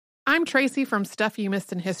I'm Tracy from Stuff You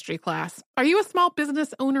Missed in History class. Are you a small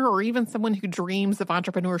business owner or even someone who dreams of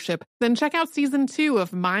entrepreneurship? Then check out Season 2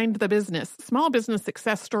 of Mind the Business, small business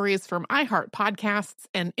success stories from iHeart Podcasts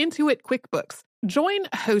and Intuit QuickBooks. Join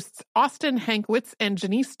hosts Austin Hankwitz and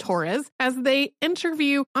Janice Torres as they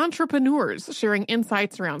interview entrepreneurs sharing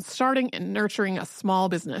insights around starting and nurturing a small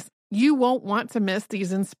business. You won't want to miss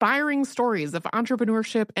these inspiring stories of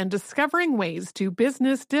entrepreneurship and discovering ways to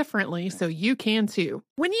business differently so you can too.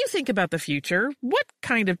 When you think about the future, what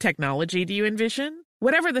kind of technology do you envision?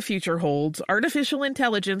 Whatever the future holds, artificial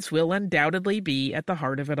intelligence will undoubtedly be at the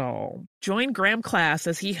heart of it all. Join Graham Class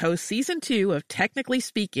as he hosts Season 2 of Technically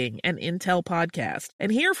Speaking, an Intel podcast,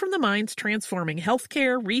 and hear from the minds transforming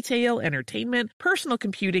healthcare, retail, entertainment, personal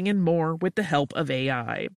computing, and more with the help of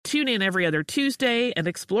AI. Tune in every other Tuesday and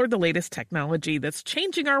explore the latest technology that's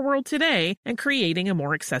changing our world today and creating a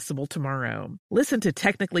more accessible tomorrow. Listen to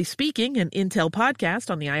Technically Speaking, an Intel podcast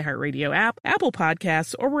on the iHeartRadio app, Apple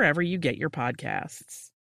Podcasts, or wherever you get your podcasts.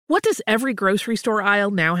 What does every grocery store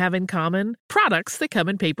aisle now have in common? Products that come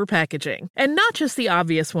in paper packaging. And not just the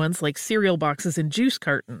obvious ones like cereal boxes and juice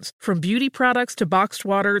cartons. From beauty products to boxed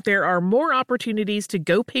water, there are more opportunities to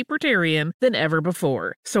go papertarian than ever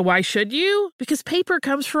before. So why should you? Because paper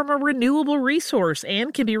comes from a renewable resource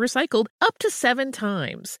and can be recycled up to 7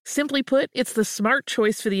 times. Simply put, it's the smart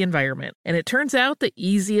choice for the environment. And it turns out the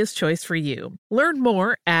easiest choice for you. Learn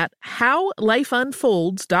more at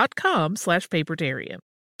howlifeunfolds.com/papertarian.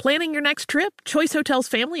 Planning your next trip? Choice Hotels'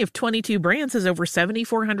 family of 22 brands has over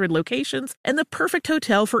 7,400 locations and the perfect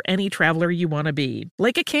hotel for any traveler you want to be.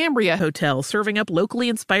 Like a Cambria Hotel, serving up locally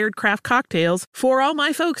inspired craft cocktails for all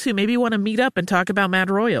my folks who maybe want to meet up and talk about Mad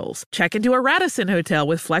Royals. Check into a Radisson Hotel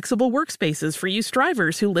with flexible workspaces for you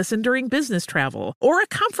strivers who listen during business travel. Or a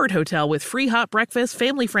Comfort Hotel with free hot breakfast,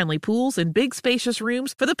 family-friendly pools, and big spacious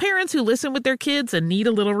rooms for the parents who listen with their kids and need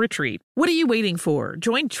a little retreat. What are you waiting for?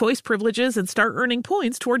 Join Choice Privileges and start earning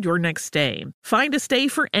points toward your next stay. Find a stay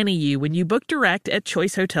for any you when you book direct at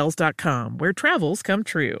choicehotels.com, where travels come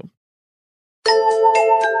true.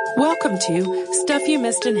 Welcome to Stuff You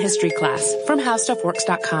Missed in History class from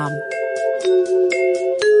HowStuffWorks.com.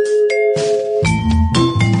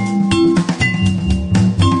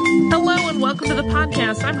 Hello and welcome to the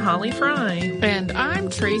podcast. I'm Holly Fry. And I'm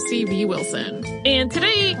Tracy V. Wilson. And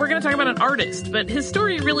today we're going to talk about an artist, but his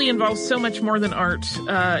story really involves so much more than art.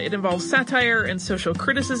 It involves satire and social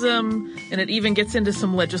criticism, and it even gets into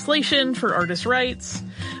some legislation for artists' rights.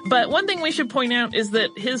 But one thing we should point out is that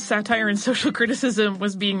his satire and social criticism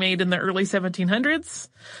was being made in the early 1700s,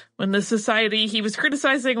 when the society he was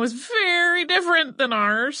criticizing was very different than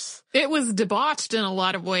ours. It was debauched in a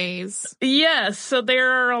lot of ways. Yes, so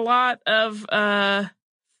there are a lot of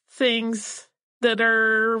things that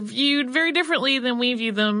are viewed very differently than we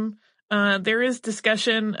view them. There is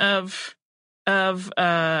discussion of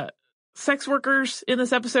sex workers in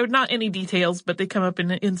this episode. Not any details, but they come up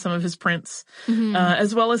in some of his prints,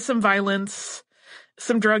 as well as some violence,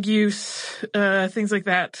 some drug use, things like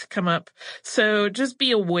that come up. So just be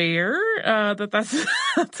aware that's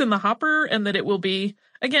in the hopper, and that it will be,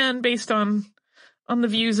 again, based on the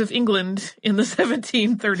views of England in the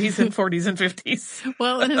 1730s and 40s and 50s.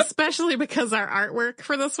 Well, and especially because our artwork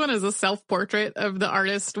for this one is a self-portrait of the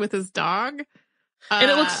artist with his dog. And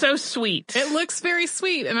it looks so sweet. It looks very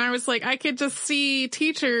sweet. And I was like, I could just see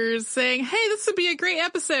teachers saying, hey, this would be a great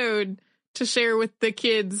episode to share with the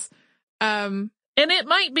kids. And it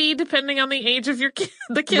might be, depending on the age of the kids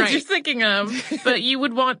right. you're thinking of, but you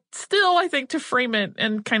would want still, I think, to frame it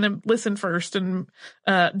and kind of listen first and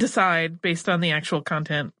decide based on the actual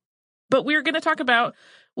content. But we're going to talk about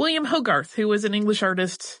William Hogarth, who was an English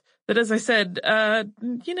artist that, as I said,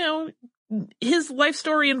 his life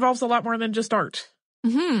story involves a lot more than just art.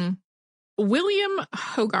 William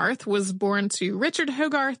Hogarth was born to Richard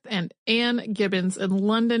Hogarth and Anne Gibbons in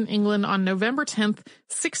London, England on November 10th,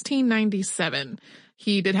 1697.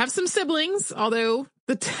 He did have some siblings, although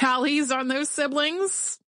the tallies on those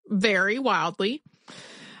siblings vary wildly.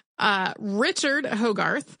 Richard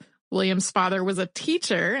Hogarth, William's father, was a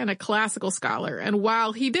teacher and a classical scholar, and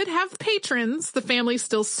while he did have patrons, the family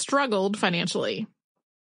still struggled financially.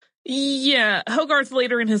 Yeah, Hogarth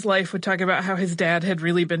later in his life would talk about how his dad had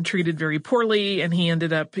really been treated very poorly and he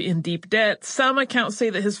ended up in deep debt. Some accounts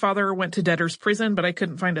say that his father went to debtor's prison, but I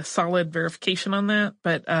couldn't find a solid verification on that.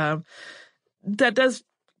 But that does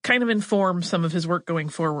kind of inform some of his work going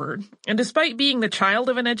forward. And despite being the child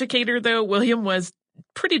of an educator, though, William was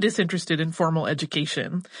pretty disinterested in formal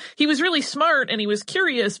education. He was really smart and he was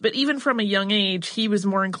curious, but even from a young age, he was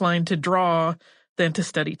more inclined to draw than to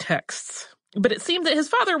study texts. But it seemed that his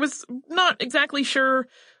father was not exactly sure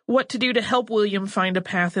what to do to help William find a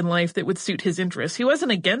path in life that would suit his interests. He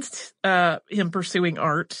wasn't against him pursuing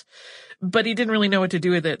art, but he didn't really know what to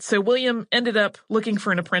do with it. So William ended up looking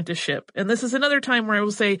for an apprenticeship. And this is another time where I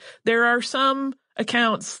will say there are some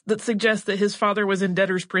accounts that suggest that his father was in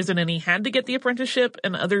debtor's prison and he had to get the apprenticeship,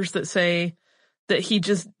 and others that say that he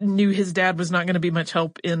just knew his dad was not going to be much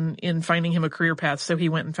help in finding him a career path, so he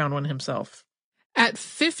went and found one himself. At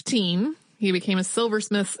 15, he became a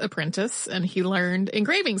silversmith's apprentice, and he learned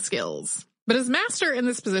engraving skills. But his master in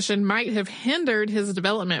this position might have hindered his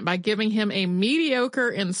development by giving him a mediocre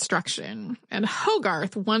instruction. And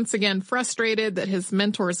Hogarth, once again frustrated that his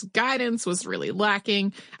mentor's guidance was really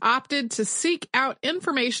lacking, opted to seek out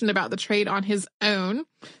information about the trade on his own.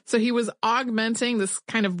 So he was augmenting this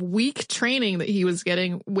kind of weak training that he was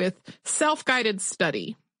getting with self-guided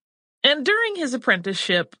study. And during his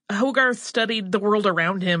apprenticeship, Hogarth studied the world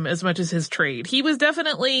around him as much as his trade. He was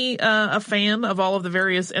definitely a fan of all of the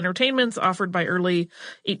various entertainments offered by early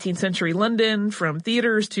 18th century London, from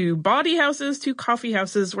theaters to bawdy houses to coffee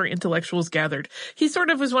houses where intellectuals gathered. He sort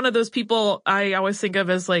of was one of those people I always think of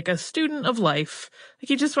as like a student of life. Like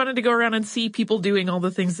he just wanted to go around and see people doing all the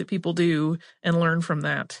things that people do and learn from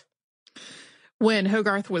that. When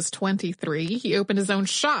Hogarth was 23, he opened his own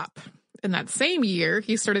shop. In that same year,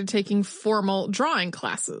 he started taking formal drawing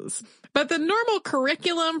classes. But the normal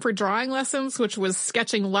curriculum for drawing lessons, which was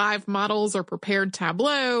sketching live models or prepared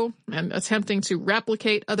tableau and attempting to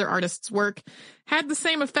replicate other artists' work, had the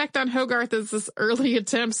same effect on Hogarth as his early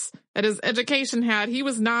attempts at his education had. He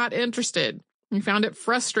was not interested. He found it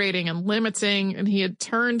frustrating and limiting, and he had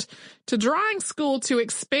turned to drawing school to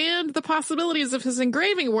expand the possibilities of his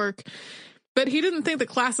engraving work. But he didn't think the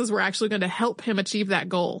classes were actually going to help him achieve that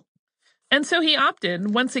goal. And so he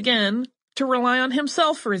opted, once again, to rely on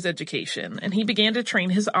himself for his education, and he began to train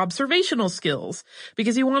his observational skills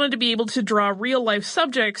because he wanted to be able to draw real-life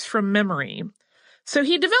subjects from memory. So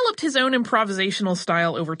he developed his own improvisational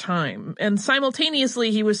style over time, and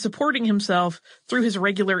simultaneously he was supporting himself through his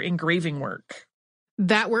regular engraving work.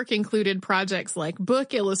 That work included projects like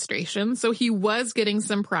book illustration, so he was getting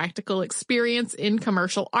some practical experience in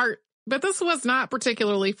commercial art, but this was not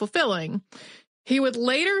particularly fulfilling. He would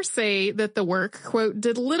later say that the work, quote,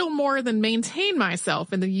 did little more than maintain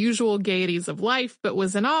myself in the usual gaieties of life, but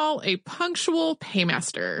was in all a punctual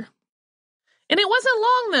paymaster. And it wasn't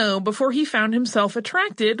long, though, before he found himself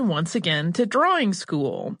attracted once again to drawing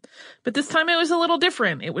school. But this time it was a little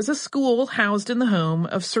different. It was a school housed in the home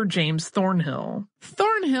of Sir James Thornhill.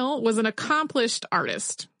 Thornhill was an accomplished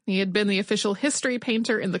artist. He had been the official history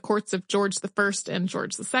painter in the courts of George I and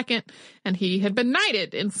George II, and he had been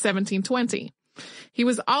knighted in 1720. He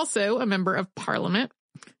was also a member of Parliament.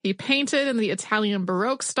 He painted in the Italian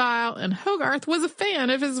Baroque style, and Hogarth was a fan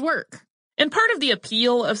of his work. And part of the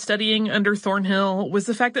appeal of studying under Thornhill was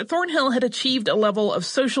the fact that Thornhill had achieved a level of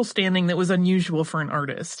social standing that was unusual for an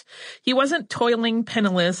artist. He wasn't toiling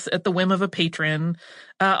penniless at the whim of a patron,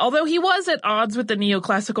 although he was at odds with the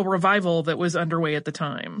neoclassical revival that was underway at the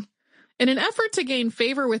time. In an effort to gain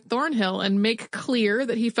favor with Thornhill and make clear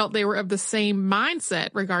that he felt they were of the same mindset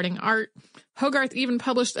regarding art, Hogarth even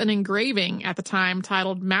published an engraving at the time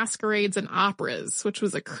titled Masquerades and Operas, which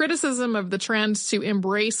was a criticism of the trend to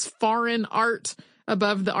embrace foreign art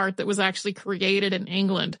above the art that was actually created in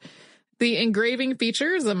England. The engraving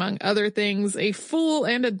features, among other things, a fool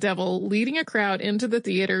and a devil leading a crowd into the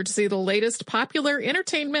theater to see the latest popular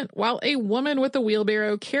entertainment, while a woman with a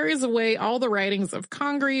wheelbarrow carries away all the writings of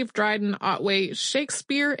Congreve, Dryden, Otway,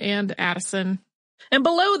 Shakespeare, and Addison. And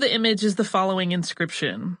below the image is the following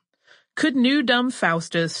inscription. Could new dumb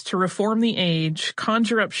Faustus, to reform the age,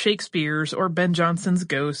 conjure up Shakespeare's or Ben Jonson's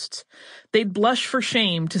ghosts, they'd blush for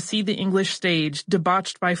shame to see the English stage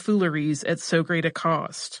debauched by fooleries at so great a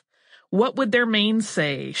cost. What would their manes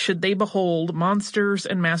say, should they behold monsters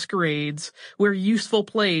and masquerades, where useful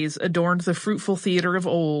plays adorned the fruitful theatre of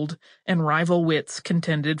old, and rival wits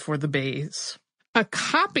contended for the bays? A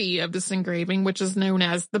copy of this engraving, which is known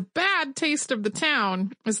as The Bad Taste of the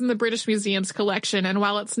Town, is in the British Museum's collection, and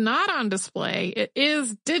while it's not on display, it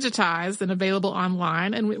is digitized and available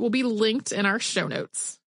online, and it will be linked in our show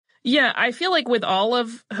notes. Yeah, I feel like with all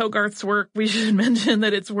of Hogarth's work, we should mention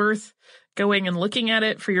that it's worth going and looking at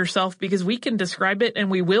it for yourself, because we can describe it, and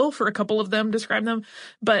we will for a couple of them describe them,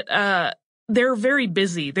 but they're very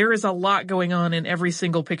busy. There is a lot going on in every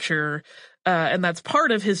single picture, and that's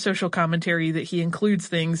part of his social commentary, that he includes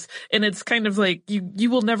things, and it's kind of like you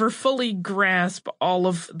will never fully grasp all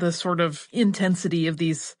of the sort of intensity of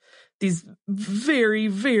these very,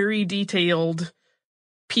 very detailed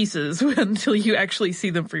pieces until you actually see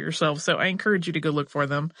them for yourself. So I encourage you to go look for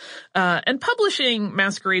them. And publishing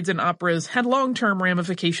masquerades and operas had long-term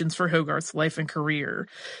ramifications for Hogarth's life and career.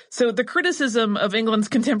 So the criticism of England's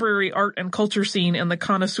contemporary art and culture scene and the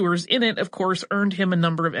connoisseurs in it, of course, earned him a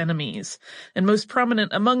number of enemies. And most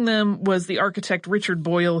prominent among them was the architect Richard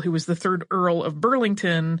Boyle, who was the third Earl of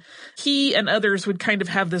Burlington. He and others would kind of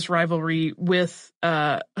have this rivalry with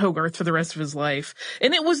Hogarth for the rest of his life.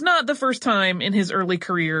 And it was not the first time in his early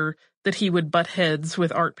career that he would butt heads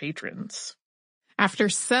with art patrons. After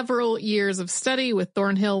several years of study with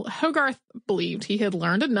Thornhill, Hogarth believed he had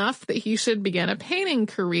learned enough that he should begin a painting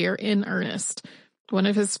career in earnest. One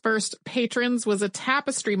of his first patrons was a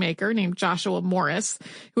tapestry maker named Joshua Morris,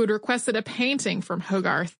 who had requested a painting from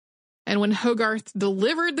Hogarth. And when Hogarth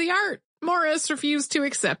delivered the art, Morris refused to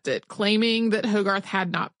accept it, claiming that Hogarth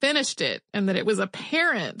had not finished it and that it was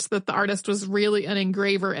apparent that the artist was really an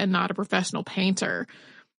engraver and not a professional painter.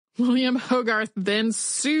 William Hogarth then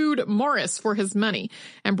sued Morris for his money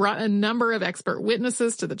and brought a number of expert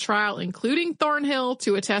witnesses to the trial, including Thornhill,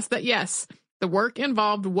 to attest that, yes, the work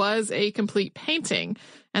involved was a complete painting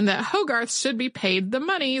and that Hogarth should be paid the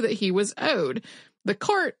money that he was owed. The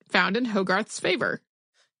court found in Hogarth's favor.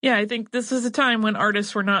 Yeah, I think this is a time when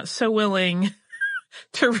artists were not so willing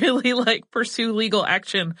to really pursue legal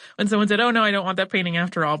action when someone said, oh no, I don't want that painting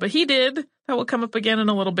after all. But he did. That will come up again in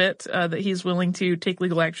a little bit, that he's willing to take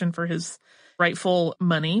legal action for his rightful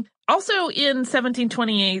money. Also in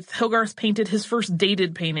 1728, Hogarth painted his first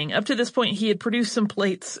dated painting. Up to this point, he had produced some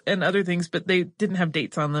plates and other things, but they didn't have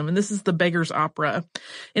dates on them. And this is The Beggar's Opera.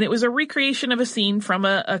 And it was a recreation of a scene from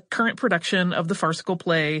a current production of the farcical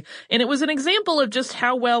play. And it was an example of just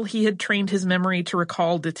how well he had trained his memory to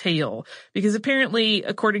recall detail. Because apparently,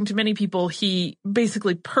 according to many people, he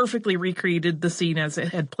basically perfectly recreated the scene as it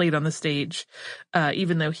had played on the stage,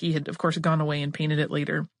 even though he had, of course, gone away and painted it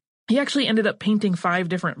later. He actually ended up painting 5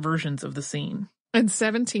 different versions of the scene. In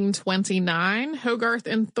 1729, Hogarth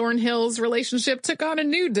and Thornhill's relationship took on a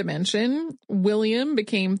new dimension. William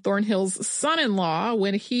became Thornhill's son-in-law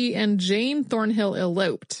when he and Jane Thornhill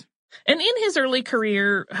eloped. And in his early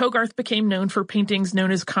career, Hogarth became known for paintings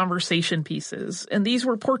known as conversation pieces. And these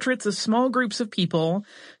were portraits of small groups of people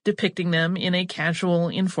depicting them in a casual,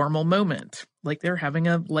 informal moment, like they're having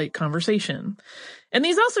a light conversation. And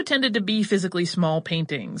these also tended to be physically small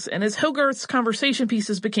paintings. And as Hogarth's conversation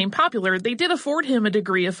pieces became popular, they did afford him a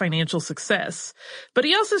degree of financial success. But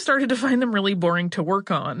he also started to find them really boring to work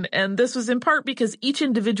on. And this was in part because each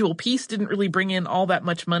individual piece didn't really bring in all that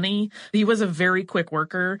much money. He was a very quick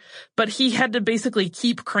worker, but he had to basically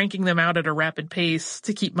keep cranking them out at a rapid pace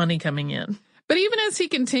to keep money coming in. But even as he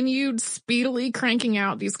continued speedily cranking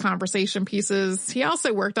out these conversation pieces, he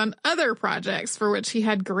also worked on other projects for which he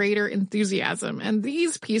had greater enthusiasm. And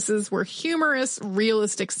these pieces were humorous,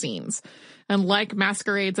 realistic scenes. And like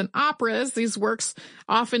masquerades and operas, these works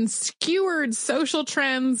often skewered social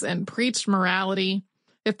trends and preached morality.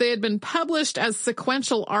 If they had been published as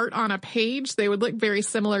sequential art on a page, they would look very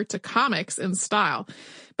similar to comics in style.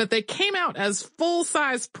 But they came out as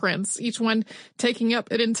full-size prints, each one taking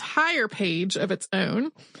up an entire page of its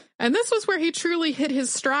own. And this was where he truly hit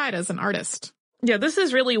his stride as an artist. Yeah, this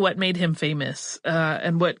is really what made him famous,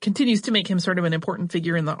 and what continues to make him sort of an important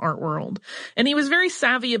figure in the art world. And he was very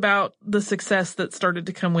savvy about the success that started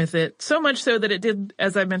to come with it, so much so that it did,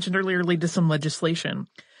 as I mentioned earlier, lead to some legislation.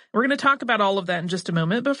 We're going to talk about all of that in just a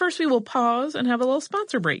moment, but first we will pause and have a little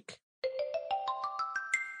sponsor break.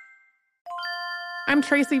 I'm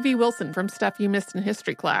Tracy V. Wilson from Stuff You Missed in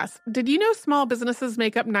History Class. Did you know small businesses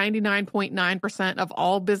make up 99.9% of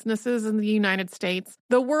all businesses in the United States?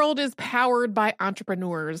 The world is powered by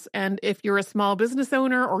entrepreneurs, and if you're a small business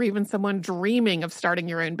owner or even someone dreaming of starting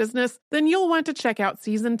your own business, then you'll want to check out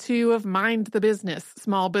Season 2 of Mind the Business,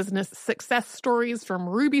 Small Business Success Stories from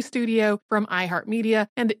Ruby Studio, from iHeartMedia,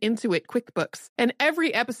 and Intuit QuickBooks. And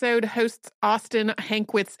every episode, hosts Austin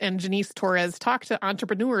Hankwitz and Janice Torres talk to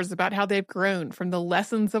entrepreneurs about how they've grown from the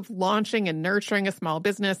lessons of launching and nurturing a small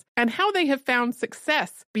business and how they have found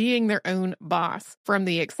success being their own boss. From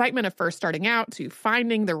the excitement of first starting out to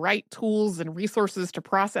finding the right tools and resources to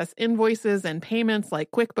process invoices and payments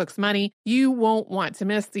like QuickBooks Money, you won't want to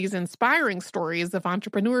miss these inspiring stories of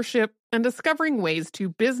entrepreneurship and discovering ways to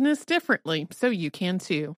business differently so you can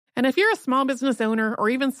too. And if you're a small business owner or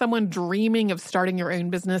even someone dreaming of starting your own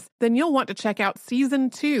business, then you'll want to check out Season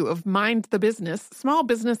 2 of Mind the Business, Small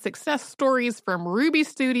Business Success Stories from Ruby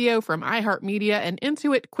Studio, from iHeartMedia, and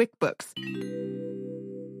Intuit QuickBooks.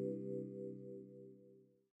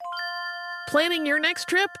 Planning your next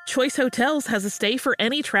trip? Choice Hotels has a stay for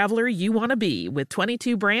any traveler you want to be, with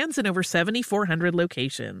 22 brands and over 7,400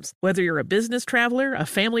 locations. Whether you're a business traveler, a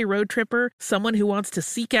family road tripper, someone who wants to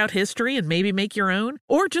seek out history and maybe make your own,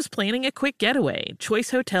 or just planning a quick getaway,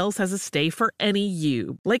 Choice Hotels has a stay for any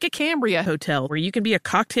you. Like a Cambria Hotel, where you can be a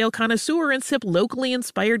cocktail connoisseur and sip locally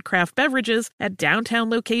inspired craft beverages at downtown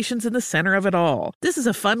locations in the center of it all. This is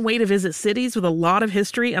a fun way to visit cities with a lot of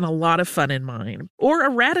history and a lot of fun in mind. Or a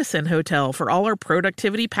Radisson Hotel for all our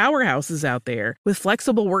productivity powerhouses out there. With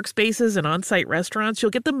flexible workspaces and on-site restaurants, you'll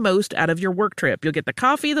get the most out of your work trip. You'll get the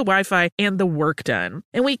coffee, the Wi-Fi, and the work done.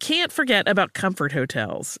 And we can't forget about Comfort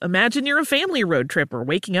Hotels. Imagine you're a family road tripper,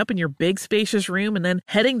 waking up in your big spacious room and then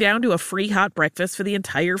heading down to a free hot breakfast for the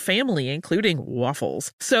entire family, including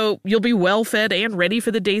waffles. So you'll be well fed and ready for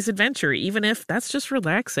the day's adventure, even if that's just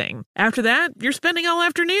relaxing. After that, you're spending all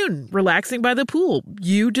afternoon relaxing by the pool.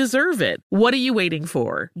 You deserve it. What are you waiting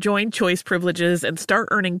for? Join Choice Privileges and start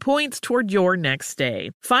earning points toward your next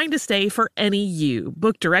stay. Find a stay for any you.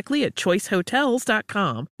 Book directly at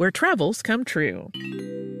choicehotels.com, where travels come true.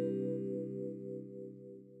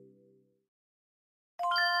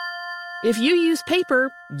 If you use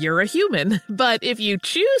paper, you're a human. But if you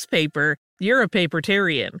choose paper, you're a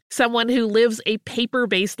papertarian, someone who lives a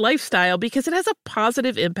paper-based lifestyle because it has a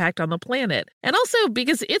positive impact on the planet. And also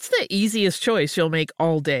because it's the easiest choice you'll make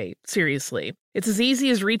all day. Seriously. It's as easy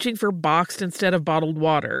as reaching for boxed instead of bottled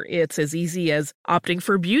water. It's as easy as opting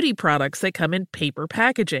for beauty products that come in paper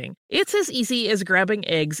packaging. It's as easy as grabbing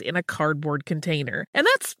eggs in a cardboard container. And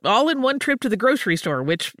that's all in one trip to the grocery store,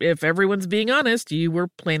 which, if everyone's being honest, you were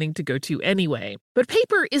planning to go to anyway. But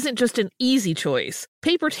paper isn't just an easy choice.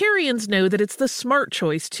 Papertarians know that it's the smart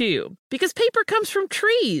choice, too. Because paper comes from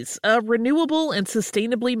trees, a renewable and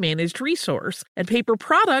sustainably managed resource. And paper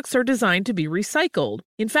products are designed to be recycled.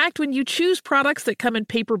 In fact, when you choose products that come in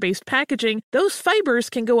paper-based packaging, those fibers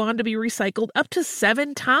can go on to be recycled up to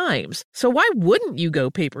 7 times. So why wouldn't you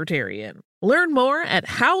go papertarian? Learn more at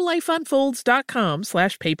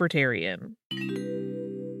howlifeunfolds.com/papertarian.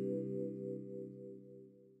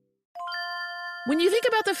 When you think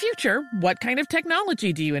about the future, what kind of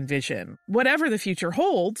technology do you envision? Whatever the future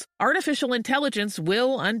holds, artificial intelligence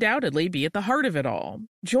will undoubtedly be at the heart of it all.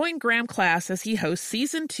 Join Graham Class as he hosts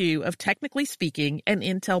Season 2 of Technically Speaking, an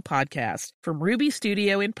Intel podcast from Ruby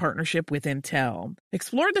Studio in partnership with Intel.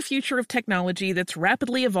 Explore the future of technology that's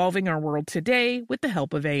rapidly evolving our world today with the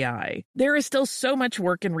help of AI. There is still so much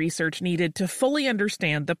work and research needed to fully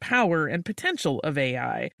understand the power and potential of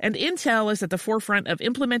AI, and Intel is at the forefront of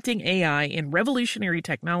implementing AI in revolutionary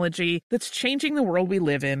technology that's changing the world we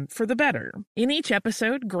live in for the better. In each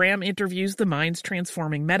episode, Graham interviews the minds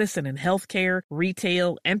transforming medicine and healthcare,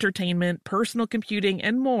 retail, entertainment, personal computing,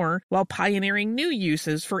 and more, while pioneering new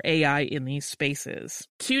uses for AI in these spaces.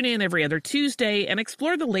 Tune in every other Tuesday and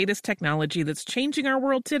explore the latest technology that's changing our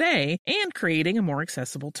world today and creating a more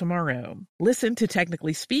accessible tomorrow. Listen to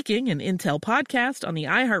Technically Speaking, an Intel podcast on the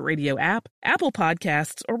iHeartRadio app, Apple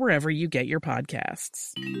Podcasts, or wherever you get your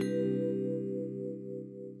podcasts.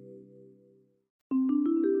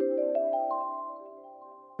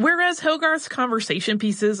 Whereas Hogarth's conversation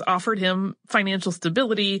pieces offered him financial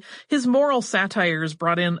stability, his moral satires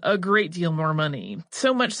brought in a great deal more money.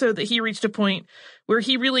 So much so that he reached a point where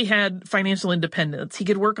he really had financial independence. He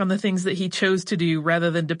could work on the things that he chose to do rather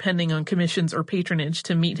than depending on commissions or patronage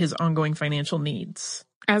to meet his ongoing financial needs.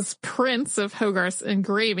 As prints of Hogarth's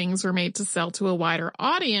engravings were made to sell to a wider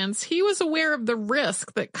audience, he was aware of the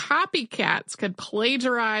risk that copycats could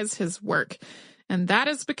plagiarize his work. And that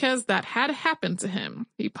is because that had happened to him.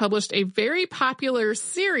 He published a very popular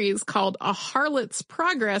series called A Harlot's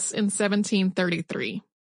Progress in 1733.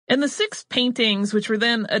 And the 6 paintings, which were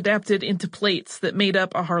then adapted into plates that made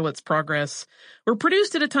up A Harlot's Progress, were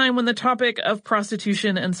produced at a time when the topic of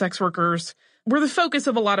prostitution and sex workers were the focus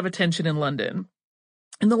of a lot of attention in London.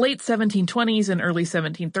 In the late 1720s and early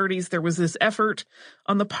 1730s, there was this effort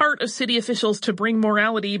on the part of city officials to bring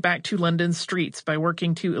morality back to London's streets by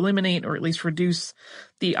working to eliminate or at least reduce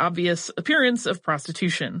the obvious appearance of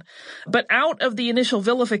prostitution. But out of the initial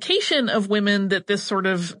vilification of women that this sort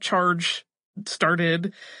of charge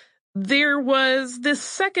started, there was this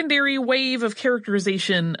secondary wave of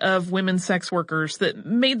characterization of women sex workers that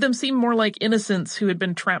made them seem more like innocents who had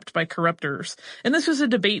been trapped by corruptors. And this was a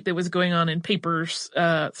debate that was going on in papers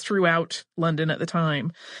throughout London at the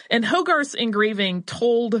time. And Hogarth's engraving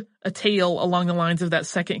told a tale along the lines of that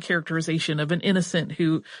second characterization of an innocent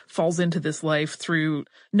who falls into this life through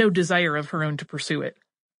no desire of her own to pursue it.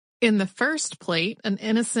 In the first plate, an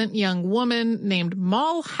innocent young woman named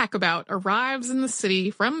Moll Hackabout arrives in the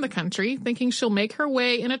city from the country, thinking she'll make her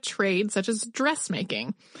way in a trade such as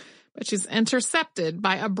dressmaking. but she's intercepted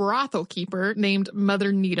by a brothel keeper named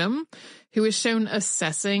Mother Needham, who is shown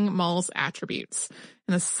assessing Moll's attributes.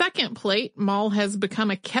 In the second plate, Moll has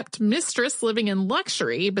become a kept mistress living in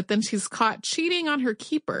luxury, but then she's caught cheating on her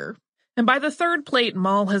keeper. And by the third plate,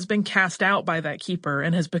 Moll has been cast out by that keeper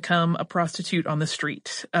and has become a prostitute on the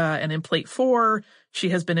street. And in plate 4, she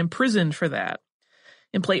has been imprisoned for that.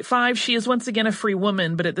 In plate 5, she is once again a free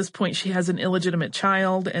woman, but at this point she has an illegitimate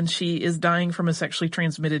child and she is dying from a sexually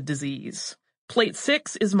transmitted disease. Plate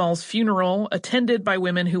 6 is Moll's funeral, attended by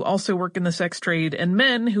women who also work in the sex trade and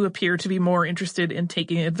men who appear to be more interested in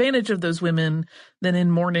taking advantage of those women than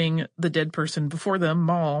in mourning the dead person before them,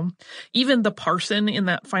 Moll. Even the parson in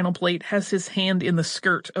that final plate has his hand in the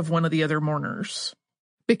skirt of one of the other mourners.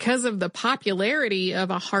 Because of the popularity of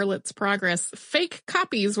A Harlot's Progress, fake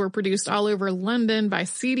copies were produced all over London by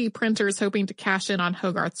CD printers hoping to cash in on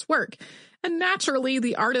Hogarth's work. And naturally,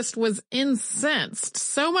 the artist was incensed,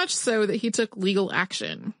 so much so that he took legal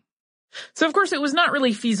action. So, of course, it was not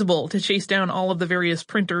really feasible to chase down all of the various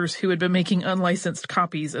printers who had been making unlicensed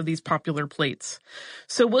copies of these popular plates.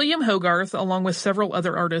 So William Hogarth, along with several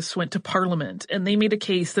other artists, went to Parliament, and they made a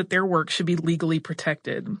case that their work should be legally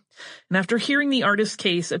protected. And after hearing the artist's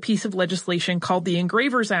case, a piece of legislation called the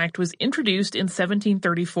Engravers Act was introduced in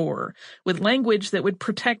 1734, with language that would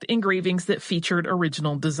protect engravings that featured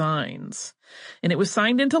original designs. And it was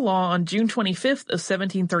signed into law on June 25th of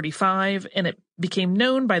 1735, and it became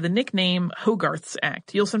known by the nickname Hogarth's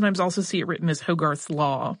Act. You'll sometimes also see it written as Hogarth's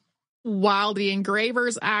Law. While the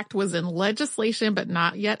Engravers Act was in legislation but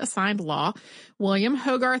not yet a signed law, William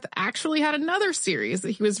Hogarth actually had another series that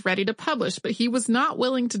he was ready to publish, but he was not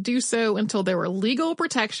willing to do so until there were legal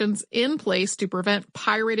protections in place to prevent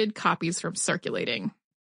pirated copies from circulating.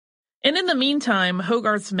 And in the meantime,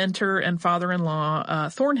 Hogarth's mentor and father-in-law,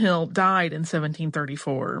 Thornhill, died in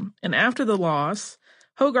 1734. And after the loss,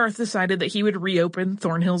 Hogarth decided that he would reopen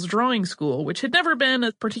Thornhill's drawing school, which had never been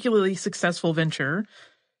a particularly successful venture.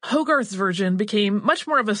 Hogarth's version became much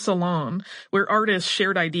more of a salon where artists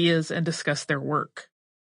shared ideas and discussed their work.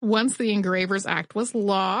 Once the Engravers Act was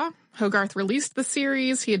law, Hogarth released the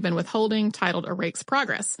series he had been withholding titled A Rake's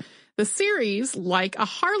Progress. The series, like A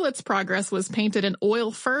Harlot's Progress, was painted in oil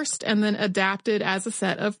first and then adapted as a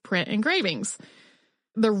set of print engravings.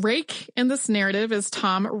 The rake in this narrative is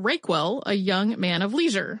Tom Rakewell, a young man of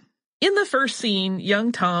leisure. In the first scene,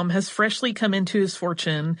 young Tom has freshly come into his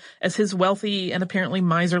fortune as his wealthy and apparently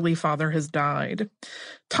miserly father has died.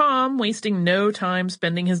 Tom, wasting no time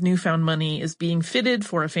spending his newfound money, is being fitted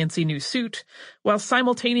for a fancy new suit, while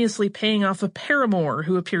simultaneously paying off a paramour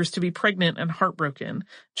who appears to be pregnant and heartbroken.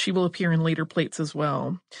 She will appear in later plates as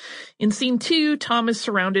well. In scene 2, Tom is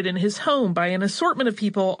surrounded in his home by an assortment of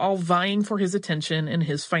people all vying for his attention and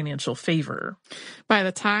his financial favor. By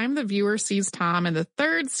the time the viewer sees Tom in the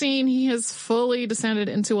third scene, he has fully descended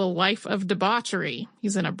into a life of debauchery.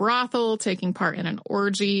 He's in a brothel, taking part in an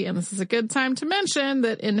orgy, and this is a good time to mention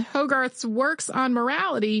that in Hogarth's works on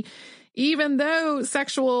morality, even though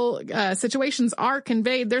sexual situations are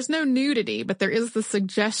conveyed, there's no nudity, but there is the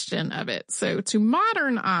suggestion of it. So to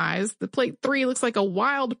modern eyes, the plate 3 looks like a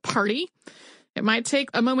wild party. It might take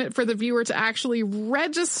a moment for the viewer to actually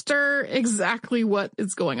register exactly what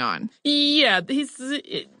is going on. Yeah, he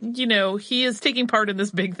is taking part in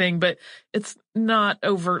this big thing, but it's not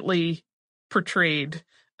overtly portrayed.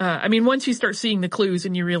 Once you start seeing the clues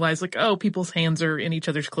and you realize, like, oh, people's hands are in each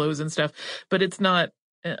other's clothes and stuff, but it's not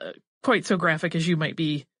quite so graphic as you might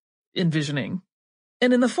be envisioning.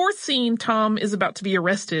 And in the fourth scene, Tom is about to be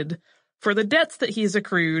arrested for the debts that he has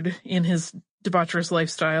accrued in his debaucherous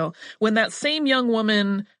lifestyle, when that same young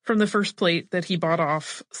woman from the first plate that he bought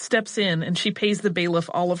off steps in and she pays the bailiff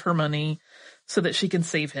all of her money so that she can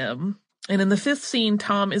save him. And in the fifth scene,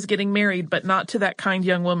 Tom is getting married, but not to that kind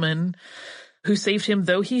young woman who saved him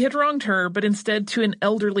though he had wronged her, but instead to an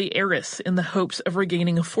elderly heiress in the hopes of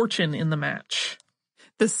regaining a fortune in the match.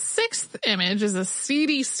 The sixth image is a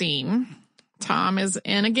seedy scene. Tom is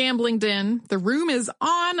in a gambling den. The room is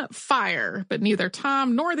on fire, but neither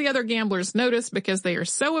Tom nor the other gamblers notice because they are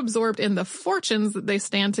so absorbed in the fortunes that they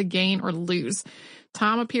stand to gain or lose.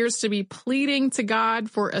 Tom appears to be pleading to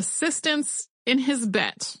God for assistance in his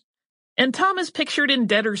bet. And Tom is pictured in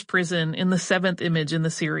debtor's prison in the seventh image in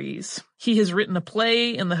the series. He has written a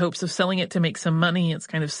play in the hopes of selling it to make some money. It's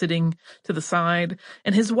kind of sitting to the side.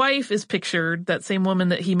 And his wife is pictured, that same woman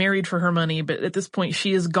that he married for her money, but at this point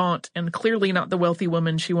she is gaunt and clearly not the wealthy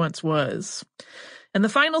woman she once was. And the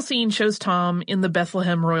final scene shows Tom in the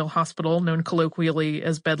Bethlehem Royal Hospital, known colloquially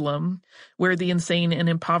as Bedlam, where the insane and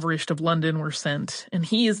impoverished of London were sent. And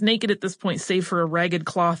he is naked at this point, save for a ragged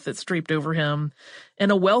cloth that's draped over him. And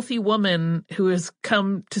a wealthy woman who has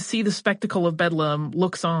come to see the spectacle of Bedlam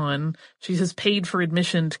looks on. She has paid for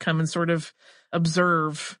admission to come and sort of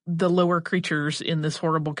observe the lower creatures in this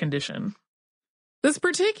horrible condition. This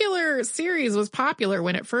particular series was popular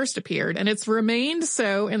when it first appeared, and it's remained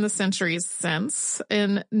so in the centuries since.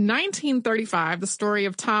 In 1935, the story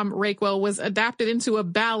of Tom Rakewell was adapted into a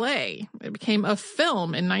ballet. It became a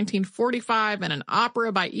film in 1945 and an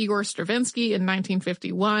opera by Igor Stravinsky in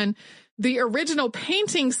 1951. The original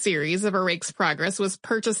painting series of A Rake's Progress was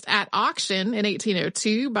purchased at auction in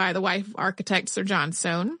 1802 by the wife of architect Sir John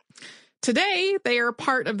Soane. Today, they are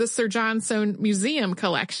part of the Sir John Soane Museum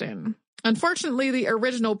collection. Unfortunately, the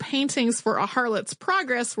original paintings for A Harlot's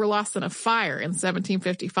Progress were lost in a fire in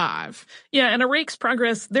 1755. Yeah, and A Rake's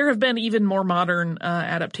Progress, there have been even more modern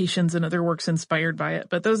adaptations and other works inspired by it.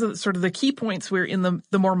 But those are sort of the key points where in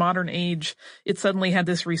the more modern age, it suddenly had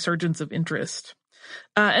this resurgence of interest.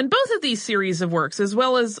 And both of these series of works, as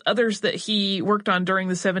well as others that he worked on during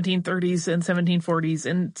the 1730s and 1740s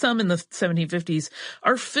and some in the 1750s,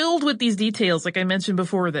 are filled with these details, like I mentioned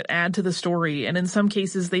before, that add to the story. And in some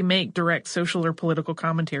cases, they make direct social or political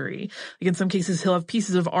commentary. Like in some cases, he'll have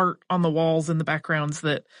pieces of art on the walls in the backgrounds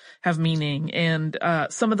that have meaning. And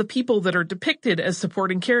some of the people that are depicted as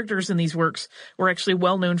supporting characters in these works were actually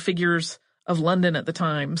well-known figures of London at the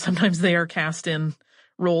time. Sometimes they are cast in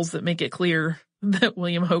roles that make it clear that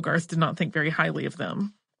William Hogarth did not think very highly of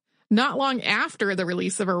them. Not long after the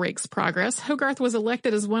release of A Rake's Progress, Hogarth was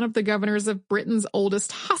elected as one of the governors of Britain's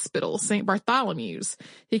oldest hospital, St. Bartholomew's.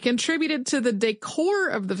 He contributed to the decor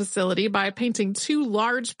of the facility by painting 2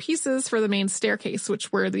 large pieces for the main staircase,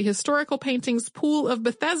 which were the historical paintings Pool of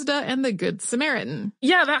Bethesda and the Good Samaritan.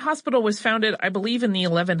 Yeah, that hospital was founded, I believe, in the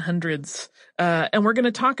 1100s. And we're going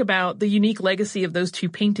to talk about the unique legacy of those 2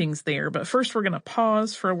 paintings there. But first, we're going to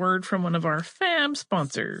pause for a word from one of our fab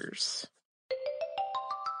sponsors.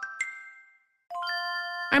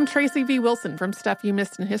 I'm Tracy V. Wilson from Stuff You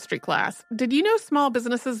Missed in History Class. Did you know small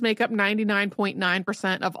businesses make up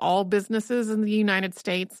 99.9% of all businesses in the United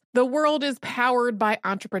States? The world is powered by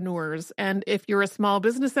entrepreneurs, and if you're a small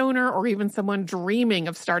business owner or even someone dreaming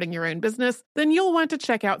of starting your own business, then you'll want to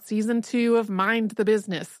check out Season 2 of Mind the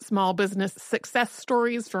Business, Small Business Success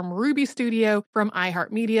Stories from Ruby Studio, from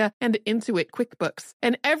iHeartMedia, and Intuit QuickBooks.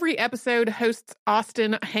 And every episode, hosts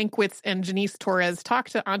Austin Hankwitz and Janice Torres talk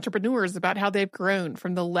to entrepreneurs about how they've grown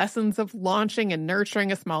from the lessons of launching and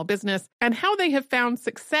nurturing a small business and how they have found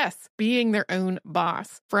success being their own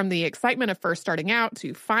boss. From the excitement of first starting out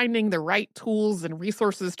to finding the right tools and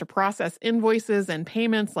resources to process invoices and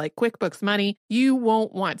payments like QuickBooks Money, you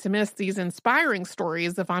won't want to miss these inspiring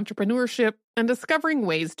stories of entrepreneurship and discovering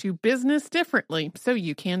ways to business differently so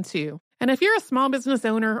you can too. And if you're a small business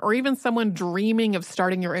owner or even someone dreaming of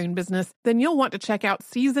starting your own business, then you'll want to check out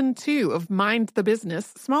Season 2 of Mind the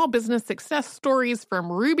Business, Small Business Success Stories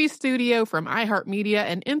from Ruby Studio, from iHeartMedia,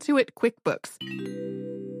 and Intuit QuickBooks.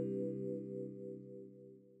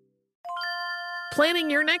 Planning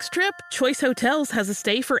your next trip? Choice Hotels has a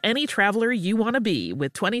stay for any traveler you want to be,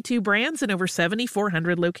 with 22 brands and over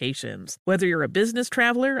 7,400 locations. Whether you're a business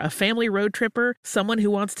traveler, a family road tripper, someone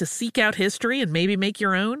who wants to seek out history and maybe make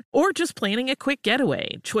your own, or just planning a quick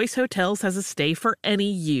getaway, Choice Hotels has a stay for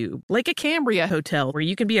any you. Like a Cambria Hotel, where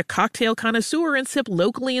you can be a cocktail connoisseur and sip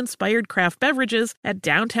locally inspired craft beverages at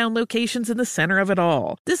downtown locations in the center of it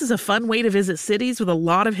all. This is a fun way to visit cities with a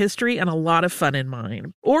lot of history and a lot of fun in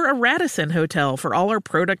mind. Or a Radisson Hotel for all our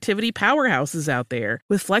productivity powerhouses out there.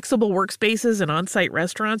 With flexible workspaces and on-site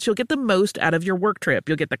restaurants, you'll get the most out of your work trip.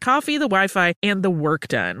 You'll get the coffee, the Wi-Fi, and the work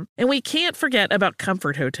done. And we can't forget about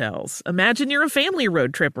Comfort Hotels. Imagine you're a family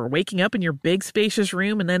road tripper, waking up in your big spacious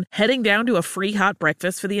room and then heading down to a free hot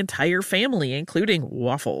breakfast for the entire family, including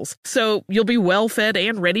waffles. So you'll be well fed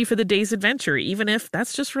and ready for the day's adventure, even if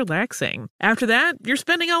that's just relaxing. After that, you're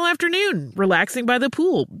spending all afternoon relaxing by the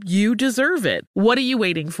pool. You deserve it. What are you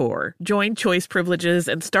waiting for? Join Choice Privileges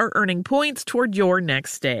and start earning points toward your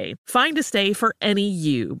next stay. Find a stay for any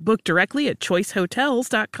you. Book directly at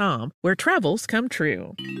choicehotels.com, where travels come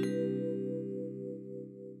true.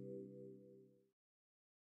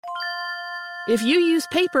 If you use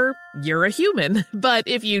paper, you're a human. But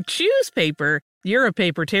if you choose paper, you're a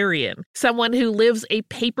papertarian, someone who lives a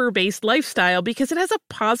paper-based lifestyle because it has a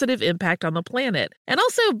positive impact on the planet. And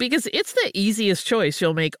also because it's the easiest choice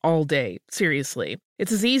you'll make all day. Seriously.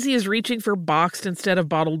 It's as easy as reaching for boxed instead of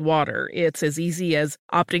bottled water. It's as easy as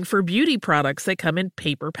opting for beauty products that come in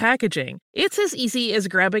paper packaging. It's as easy as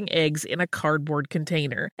grabbing eggs in a cardboard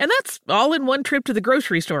container. And that's all in one trip to the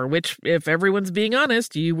grocery store, which, if everyone's being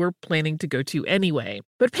honest, you were planning to go to anyway.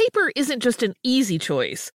 But paper isn't just an easy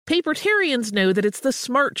choice. Papertarians know that it's the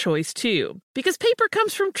smart choice, too, because paper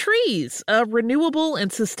comes from trees, a renewable and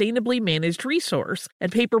sustainably managed resource,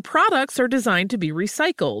 and paper products are designed to be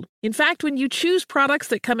recycled. In fact, when you choose products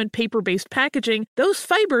that come in paper-based packaging, those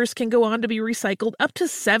fibers can go on to be recycled up to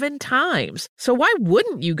 7 times. So why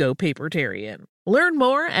wouldn't you go papertarian? Learn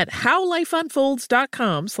more at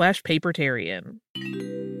howlifeunfolds.com/papertarian.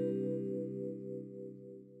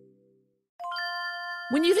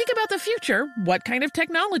 When you think about the future, what kind of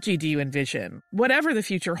technology do you envision? Whatever the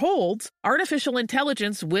future holds, artificial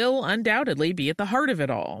intelligence will undoubtedly be at the heart of it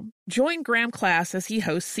all. Join Graham Class as he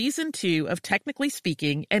hosts Season 2 of Technically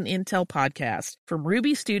Speaking, an Intel podcast from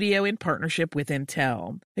Ruby Studio in partnership with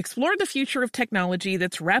Intel. Explore the future of technology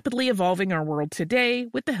that's rapidly evolving our world today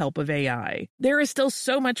with the help of AI. There is still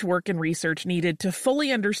so much work and research needed to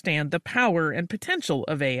fully understand the power and potential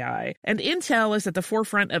of AI, and Intel is at the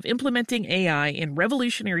forefront of implementing AI in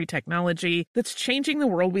revolutionary technology that's changing the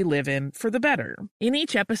world we live in for the better. In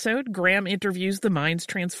each episode, Graham interviews the minds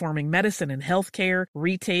transforming medicine and healthcare,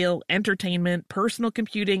 retail, entertainment, personal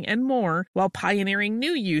computing, and more, while pioneering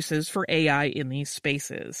new uses for AI in these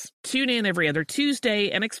spaces. Tune in every other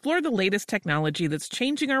Tuesday and explore the latest technology that's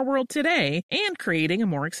changing our world today and creating a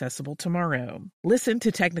more accessible tomorrow. Listen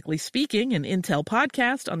to Technically Speaking, an Intel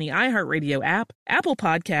podcast on the iHeartRadio app, Apple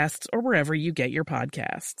Podcasts, or wherever you get your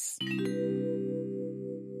podcasts.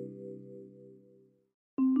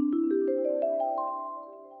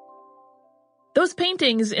 Those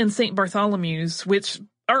paintings in St. Bartholomew's, which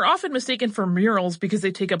are often mistaken for murals because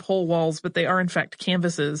they take up whole walls, but they are in fact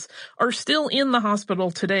canvases, are still in the hospital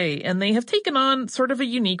today, and they have taken on sort of a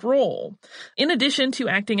unique role. In addition to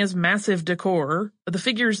acting as massive decor, the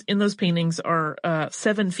figures in those paintings are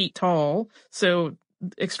 7 feet tall, so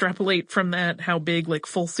extrapolate from that how big like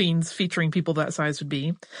full scenes featuring people that size would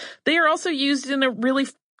be. They are also used in a really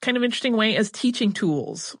kind of interesting way as teaching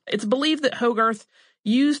tools. It's believed that Hogarth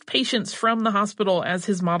used patients from the hospital as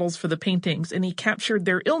his models for the paintings, and he captured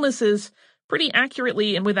their illnesses pretty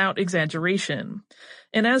accurately and without exaggeration.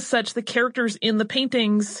 And as such, the characters in the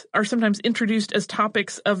paintings are sometimes introduced as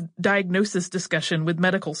topics of diagnosis discussion with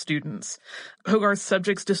medical students. Hogarth's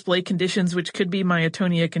subjects display conditions which could be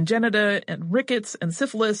myotonia congenita and rickets and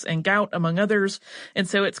syphilis and gout, among others. And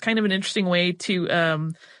so it's kind of an interesting way to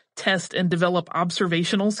test and develop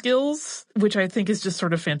observational skills, which I think is just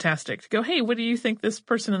sort of fantastic. To go, hey, what do you think this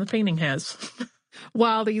person in the painting has?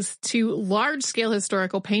 While these 2 large-scale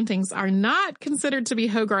historical paintings are not considered to be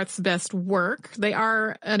Hogarth's best work, they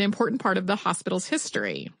are an important part of the hospital's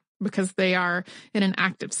history. Because they are in an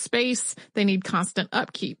active space, they need constant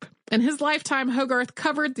upkeep. In his lifetime, Hogarth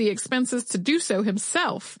covered the expenses to do so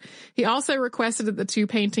himself. He also requested that the 2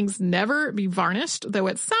 paintings never be varnished, though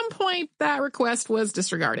at some point that request was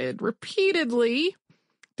disregarded. Repeatedly,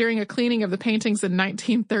 during a cleaning of the paintings in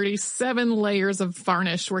 1937, layers of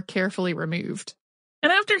varnish were carefully removed.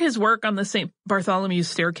 And after his work on the St. Bartholomew's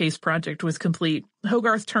Staircase project was complete,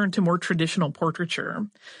 Hogarth turned to more traditional portraiture.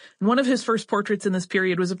 And one of his first portraits in this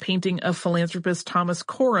period was a painting of philanthropist Thomas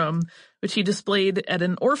Coram, which he displayed at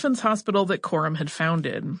an orphans' hospital that Coram had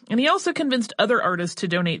founded. And he also convinced other artists to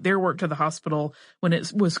donate their work to the hospital when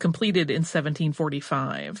it was completed in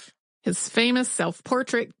 1745. His famous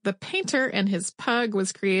self-portrait, The Painter and His Pug,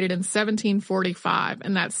 was created in 1745,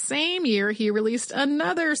 and that same year he released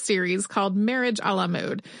another series called Marriage à la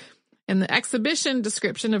Mode. In the exhibition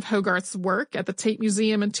description of Hogarth's work at the Tate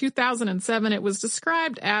Museum in 2007, it was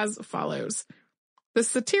described as follows. The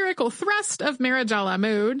satirical thrust of Marriage à la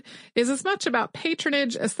Mode is as much about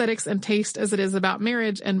patronage, aesthetics, and taste as it is about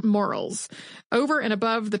marriage and morals. Over and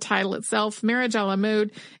above the title itself, Marriage à la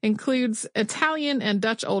Mode includes Italian and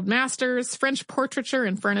Dutch old masters, French portraiture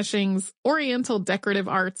and furnishings, Oriental decorative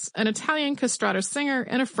arts, an Italian castrato singer,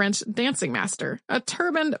 and a French dancing master, a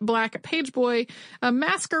turbaned black page boy, a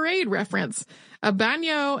masquerade reference, a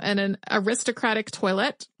bagnio and an aristocratic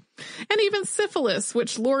toilette, and even syphilis,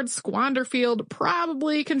 which Lord Squanderfield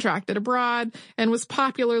probably contracted abroad and was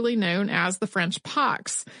popularly known as the French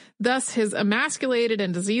pox. Thus, his emasculated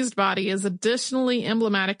and diseased body is additionally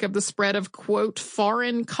emblematic of the spread of, quote,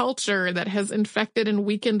 foreign culture that has infected and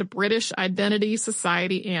weakened British identity,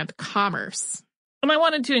 society, and commerce. And I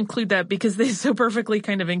wanted to include that because they so perfectly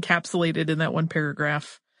kind of encapsulated in that one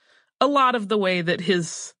paragraph a lot of the way that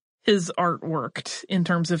his art worked in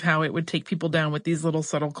terms of how it would take people down with these little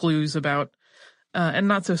subtle clues about and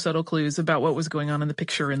not so subtle clues about what was going on in the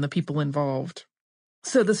picture and the people involved.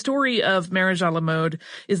 So the story of Marriage à la Mode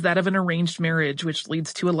is that of an arranged marriage, which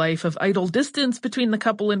leads to a life of idle distance between the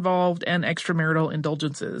couple involved and extramarital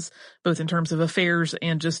indulgences, both in terms of affairs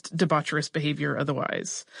and just debaucherous behavior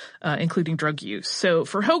otherwise, including drug use. So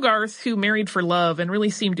for Hogarth, who married for love and really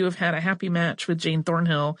seemed to have had a happy match with Jane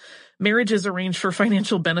Thornhill, marriages arranged for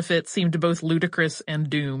financial benefit seemed both ludicrous and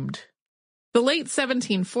doomed. The late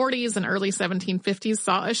 1740s and early 1750s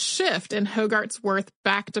saw a shift in Hogarth's work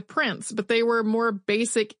back to prints, but they were more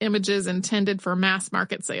basic images intended for mass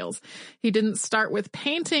market sales. He didn't start with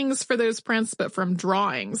paintings for those prints, but from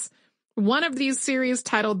drawings. One of these series,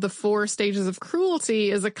 titled The 4 Stages of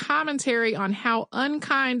Cruelty, is a commentary on how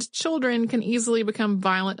unkind children can easily become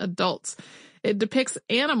violent adults. It depicts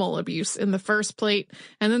animal abuse in the first plate,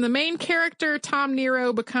 and then the main character, Tom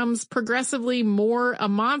Nero, becomes progressively more a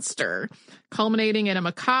monster, culminating in a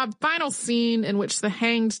macabre final scene in which the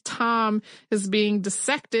hanged Tom is being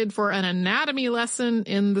dissected for an anatomy lesson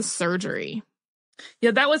in the surgery.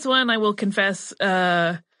 Yeah, that was one, I will confess,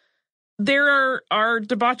 there are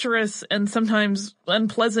debaucherous and sometimes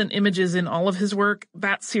unpleasant images in all of his work.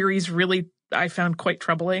 That series really, I found quite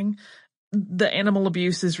troubling. The animal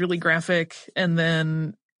abuse is really graphic, and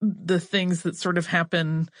then the things that sort of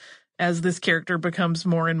happen as this character becomes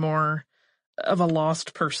more and more of a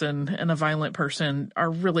lost person and a violent person are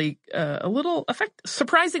really a little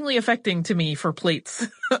surprisingly affecting to me for plates.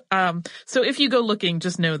 So if you go looking,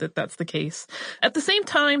 just know that that's the case. At the same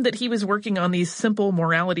time that he was working on these simple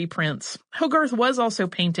morality prints, Hogarth was also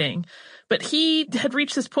painting, but he had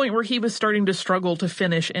reached this point where he was starting to struggle to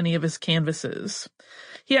finish any of his canvases.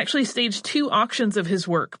 He actually staged 2 auctions of his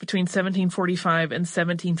work between 1745 and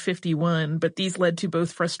 1751, but these led to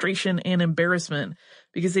both frustration and embarrassment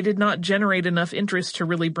because they did not generate enough interest to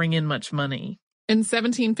really bring in much money. In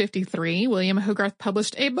 1753, William Hogarth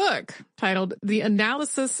published a book titled The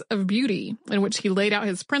Analysis of Beauty, in which he laid out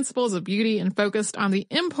his principles of beauty and focused on the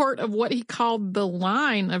import of what he called the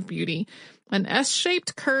line of beauty, an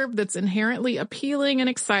S-shaped curve that's inherently appealing and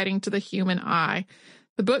exciting to the human eye.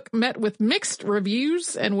 The book met with mixed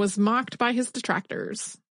reviews and was mocked by his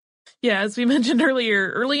detractors. Yeah, as we mentioned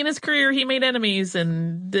earlier, early in his career, he made enemies,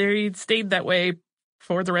 and he stayed that way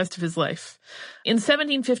for the rest of his life. In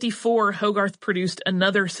 1754, Hogarth produced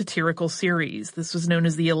another satirical series. This was known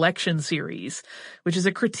as the Election Series, which is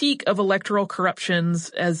a critique of electoral corruptions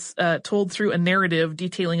as told through a narrative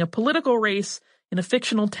detailing a political race in a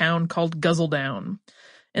fictional town called Guzzledown.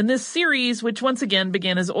 And this series, which once again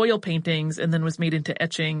began as oil paintings and then was made into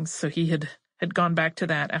etchings, so he had gone back to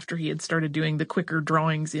that after he had started doing the quicker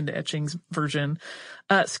drawings into etchings version,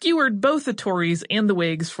 skewered both the Tories and the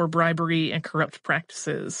Whigs for bribery and corrupt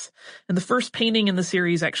practices. And the first painting in the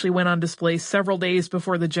series actually went on display several days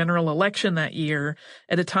before the general election that year,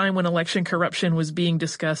 at a time when election corruption was being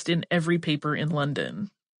discussed in every paper in London.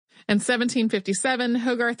 In 1757,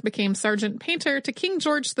 Hogarth became sergeant painter to King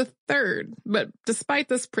George III, but despite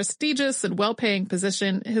this prestigious and well-paying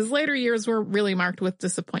position, his later years were really marked with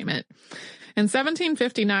disappointment. In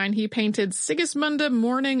 1759, he painted Sigismunda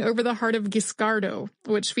mourning over the heart of Guiscardo,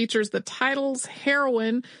 which features the title's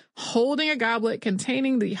heroine holding a goblet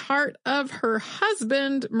containing the heart of her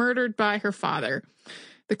husband murdered by her father.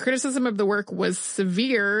 The criticism of the work was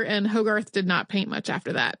severe, and Hogarth did not paint much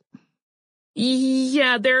after that.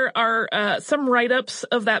 Yeah, there are some write-ups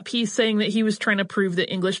of that piece saying that he was trying to prove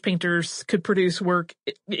that English painters could produce work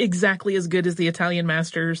exactly as good as the Italian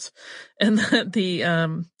masters, and that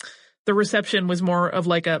the reception was more of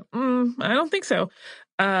like I don't think so.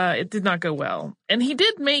 It did not go well. And he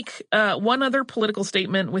did make one other political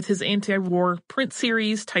statement with his anti-war print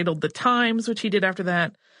series titled The Times, which he did after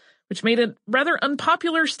that, which made a rather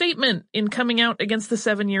unpopular statement in coming out against the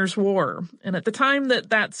 7 Years' War. And at the time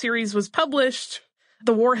that series was published,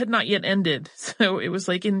 the war had not yet ended. So it was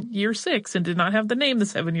like in year 6 and did not have the name the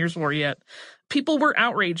 7 Years' War yet. People were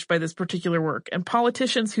outraged by this particular work, and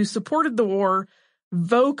politicians who supported the war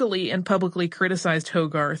vocally and publicly criticized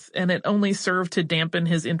Hogarth, and it only served to dampen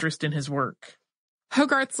his interest in his work.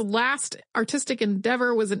 Hogarth's last artistic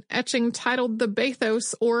endeavor was an etching titled The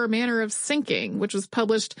Bathos, or Manner of Sinking, which was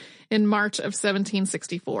published in March of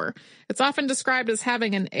 1764. It's often described as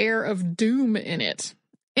having an air of doom in it.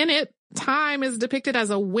 In it, time is depicted as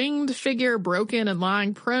a winged figure broken and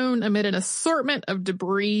lying prone amid an assortment of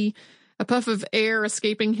debris, a puff of air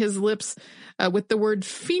escaping his lips with the word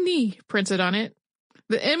fini printed on it.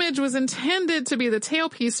 The image was intended to be the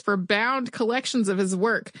tailpiece for bound collections of his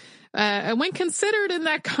work. And when considered in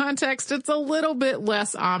that context, it's a little bit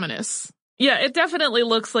less ominous. Yeah, it definitely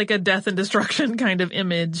looks like a death and destruction kind of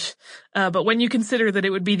image. But when you consider that it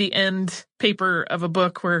would be the end paper of a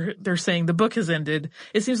book where they're saying the book has ended,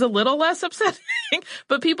 it seems a little less upsetting.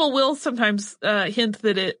 But people will sometimes hint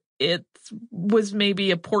that it was maybe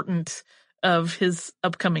a portent of his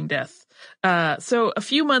upcoming death. So a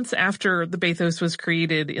few months after the bathos was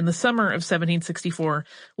created, in the summer of 1764,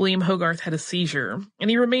 William Hogarth had a seizure, and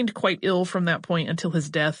he remained quite ill from that point until his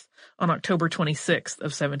death on October 26th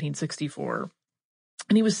of 1764.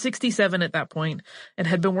 And he was 67 at that point and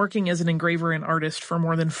had been working as an engraver and artist for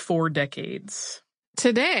more than 4 decades.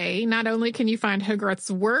 Today, not only can you find Hogarth's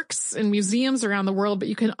works in museums around the world, but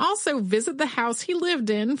you can also visit the house he lived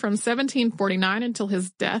in from 1749 until his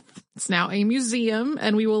death. It's now a museum,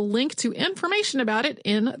 and we will link to information about it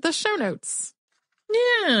in the show notes.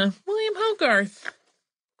 Yeah, William Hogarth.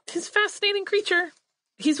 He's a fascinating creature.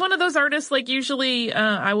 He's one of those artists, like usually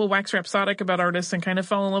I will wax rhapsodic about artists and kind of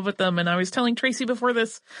fall in love with them. And I was telling Tracy before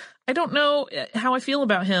this, I don't know how I feel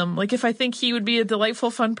about him. Like if I think he would be a delightful,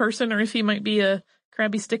 fun person or if he might be a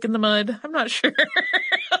crabby stick in the mud. I'm not sure.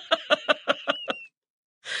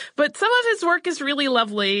 But some of his work is really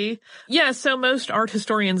lovely. Yeah, so most art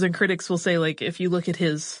historians and critics will say, like, if you look at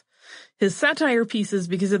his satire pieces,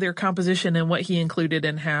 because of their composition and what he included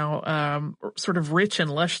and how sort of rich and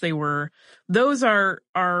lush they were, those are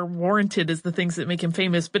warranted as the things that make him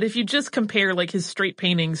famous. But if you just compare like his straight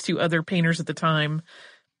paintings to other painters at the time,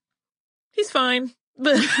 he's fine.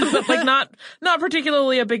 But like not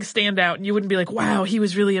particularly a big standout, and you wouldn't be like, wow, he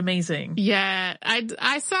was really amazing. Yeah,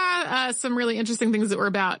 I saw some really interesting things that were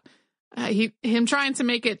about him trying to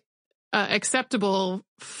make it acceptable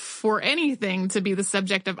for anything to be the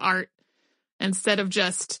subject of art instead of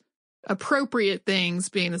just appropriate things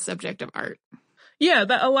being the subject of art. Yeah,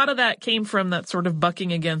 a lot of that came from that sort of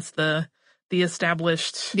bucking against the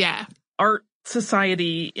established art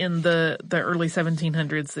society in the early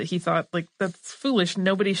 1700s, that he thought, like, that's foolish.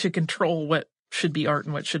 Nobody should control what should be art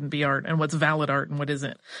and what shouldn't be art and what's valid art and what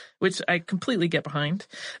isn't, which I completely get behind.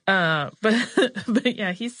 But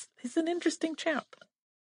yeah, he's an interesting chap.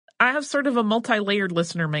 I have sort of a multi-layered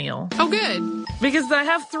listener mail. Oh, good. Because I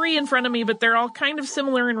have 3 in front of me, but they're all kind of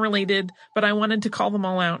similar and related, but I wanted to call them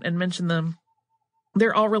all out and mention them.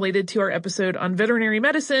 They're all related to our episode on veterinary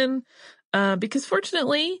medicine, because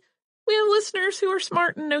fortunately, we have listeners who are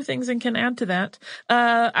smart and know things and can add to that.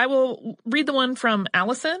 I will read the one from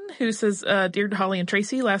Allison, who says, Dear Holly and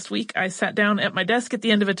Tracy, last week I sat down at my desk at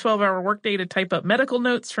the end of a 12-hour workday to type up medical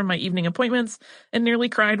notes from my evening appointments and nearly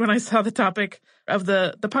cried when I saw the topic of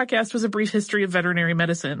the podcast was a brief history of veterinary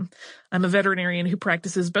medicine. I'm a veterinarian who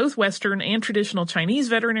practices both Western and traditional Chinese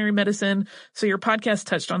veterinary medicine, so your podcast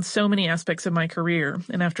touched on so many aspects of my career.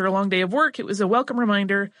 And after a long day of work, it was a welcome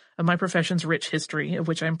reminder of my profession's rich history, of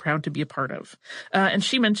which I'm proud to be a part of. And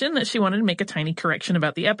she mentioned that she wanted to make a tiny correction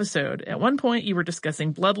about the episode. At one point, you were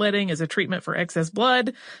discussing bloodletting as a treatment for excess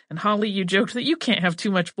blood, and Holly, you joked that you can't have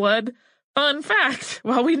too much blood. Fun fact,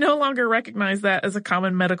 while we no longer recognize that as a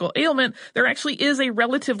common medical ailment, there actually is a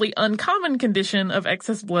relatively uncommon condition of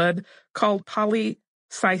excess blood called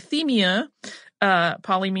polycythemia,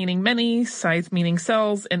 poly meaning many, cyth meaning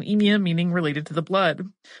cells, and emia meaning related to the blood.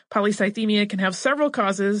 Polycythemia can have several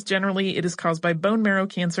causes. Generally, it is caused by bone marrow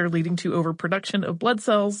cancer, leading to overproduction of blood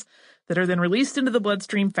cells that are then released into the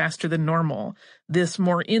bloodstream faster than normal. This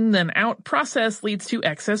more in than out process leads to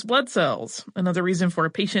excess blood cells. Another reason for a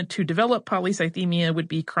patient to develop polycythemia would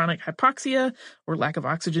be chronic hypoxia or lack of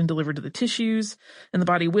oxygen delivered to the tissues, and the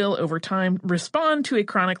body will, over time, respond to a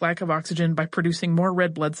chronic lack of oxygen by producing more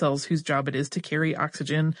red blood cells whose job it is to carry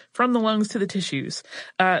oxygen from the lungs to the tissues.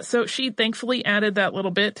 So she thankfully added that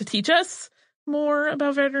little bit to teach us more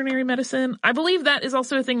about veterinary medicine. I believe that is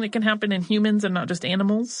also a thing that can happen in humans and not just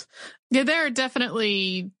animals. Yeah, there are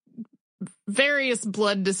definitely various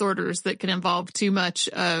blood disorders that can involve too much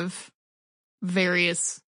of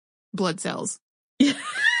various blood cells.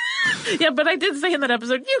 Yeah, but I did say in that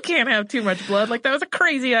episode, you can't have too much blood. Like, that was a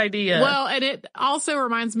crazy idea. Well, and it also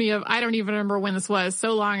reminds me of, I don't even remember when this was,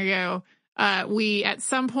 so long ago. We at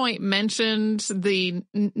some point mentioned the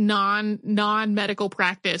non-medical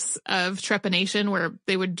practice of trepanation, where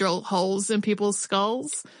they would drill holes in people's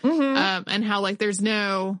skulls, and how, like, there's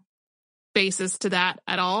no basis to that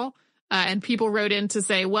at all. And people wrote in to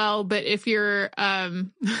say, well, but if you're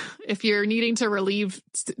needing to relieve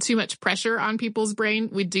too much pressure on people's brain,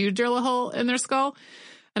 we do drill a hole in their skull.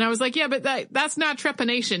 And I was like, yeah, but that's not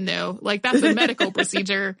trepanation, though. Like, that's a medical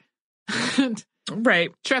procedure.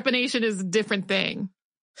 Right. Trepanation is a different thing.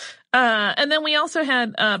 And then we also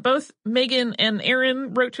had both Megan and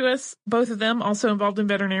Aaron wrote to us, both of them also involved in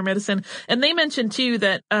veterinary medicine. And they mentioned, too,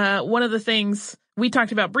 that one of the things we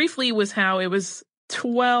talked about briefly was how it was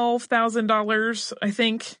 $12,000, I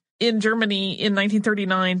think, in Germany in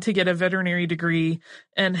 1939 to get a veterinary degree,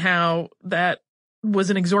 and how that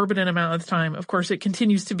was an exorbitant amount at the time. Of course, it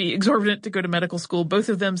continues to be exorbitant to go to medical school. Both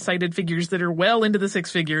of them cited figures that are well into the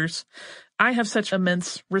six figures. I have such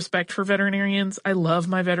immense respect for veterinarians. I love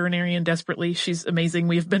my veterinarian desperately. She's amazing.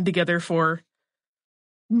 We've been together for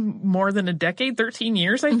more than a decade, 13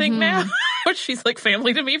 years, I think now. She's like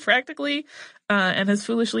family to me practically, and has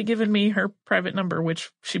foolishly given me her private number, which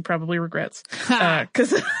she probably regrets,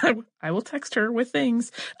 because I will text her with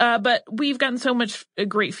things. But we've gotten so much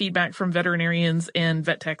great feedback from veterinarians and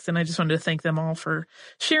vet techs, and I just wanted to thank them all for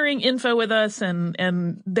sharing info with us,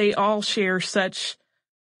 and they all share such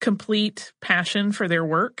complete passion for their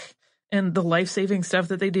work and the life-saving stuff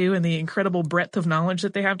that they do and the incredible breadth of knowledge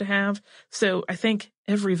that they have to have. So I think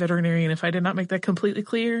every veterinarian, if I did not make that completely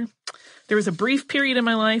clear, there was a brief period in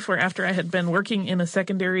my life where after I had been working in a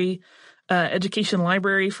secondary education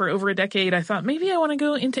library for over a decade, I thought maybe I want to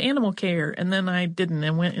go into animal care. And then I didn't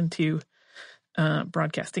and went into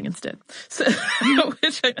broadcasting instead. So,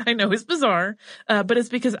 which I know is bizarre, but it's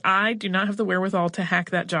because I do not have the wherewithal to hack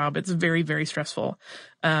that job. It's very, very stressful.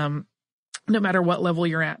 No matter what level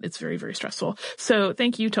you're at, it's very, very stressful. So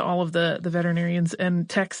thank you to all of the veterinarians and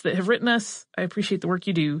techs that have written us. I appreciate the work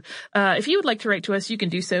you do. If you would like to write to us, you can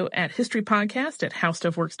do so at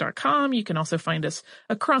historypodcast@howstuffworks.com. You can also find us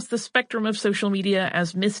across the spectrum of social media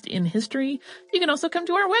as Missed in History. You can also come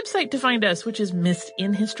to our website to find us, which is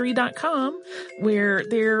missedinhistory.com, where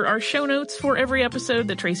there are show notes for every episode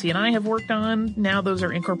that Tracy and I have worked on. Now those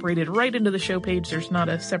are incorporated right into the show page. There's not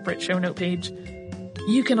a separate show note page.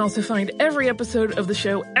 You can also find every episode of the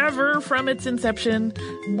show ever from its inception,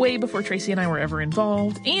 way before Tracy and I were ever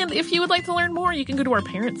involved. And if you would like to learn more, you can go to our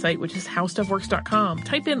parent site, which is howstuffworks.com.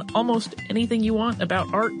 Type in almost anything you want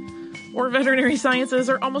about art or veterinary sciences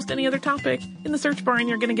or almost any other topic in the search bar, and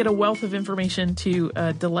you're going to get a wealth of information to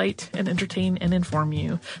delight and entertain and inform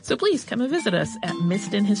you. So please come and visit us at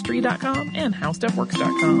missedinhistory.com and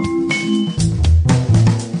howstuffworks.com.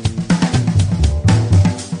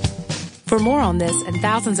 For more on this and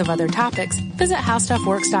thousands of other topics, visit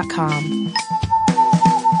howstuffworks.com.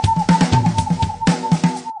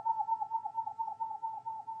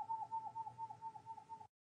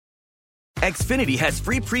 Xfinity has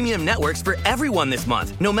free premium networks for everyone this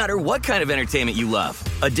month, no matter what kind of entertainment you love.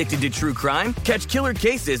 Addicted to true crime? Catch killer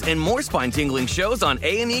cases and more spine-tingling shows on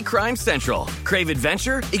A&E Crime Central. Crave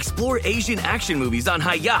adventure? Explore Asian action movies on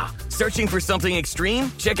Hi-YAH. Searching for something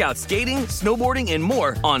extreme? Check out skating, snowboarding, and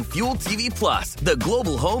more on Fuel TV Plus, the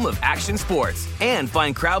global home of action sports. And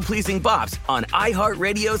find crowd-pleasing bops on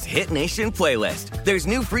iHeartRadio's Hit Nation playlist. There's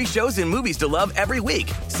new free shows and movies to love every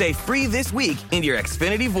week. Say free this week in your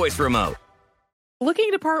Xfinity voice remote.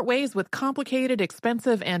 Looking to part ways with complicated,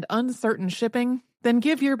 expensive, and uncertain shipping? Then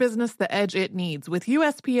give your business the edge it needs with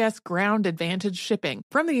USPS Ground Advantage shipping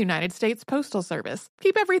from the United States Postal Service.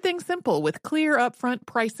 Keep everything simple with clear upfront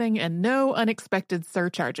pricing and no unexpected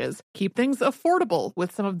surcharges. Keep things affordable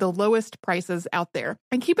with some of the lowest prices out there.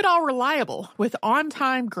 And keep it all reliable with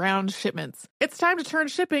on-time ground shipments. It's time to turn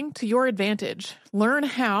shipping to your advantage. Learn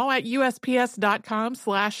how at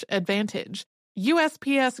USPS.com/advantage.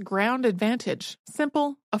 USPS Ground Advantage.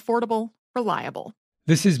 Simple, affordable, reliable.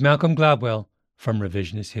 This is Malcolm Gladwell from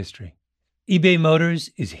Revisionist History. eBay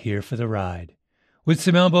Motors is here for the ride. With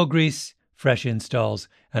some elbow grease, fresh installs,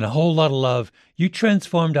 and a whole lot of love, you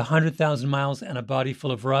transformed 100,000 miles and a body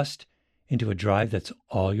full of rust into a drive that's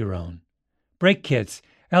all your own. Brake kits,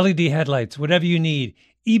 LED headlights, whatever you need,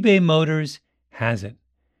 eBay Motors has it.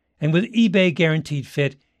 And with eBay Guaranteed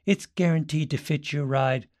Fit, it's guaranteed to fit your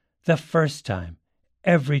ride the first time,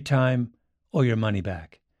 every time, or your money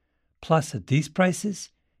back. Plus, at these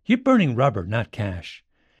prices, you're burning rubber, not cash.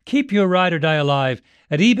 Keep your ride or die alive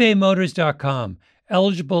at ebaymotors.com.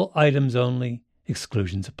 Eligible items only.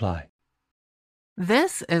 Exclusions apply.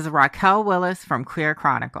 This is Raquel Willis from Queer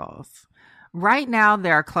Chronicles. Right now,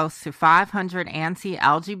 there are close to 500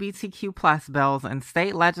 anti-LGBTQ+ bills in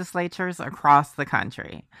state legislatures across the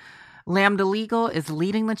country. Lambda Legal is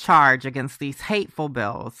leading the charge against these hateful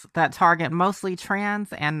bills that target mostly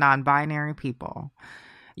trans and non-binary people.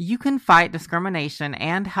 You can fight discrimination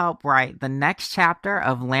and help write the next chapter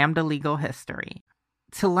of Lambda Legal history.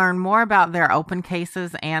 To learn more about their open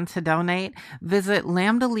cases and to donate, visit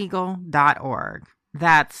lambdalegal.org.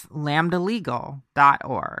 That's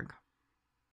lambdalegal.org.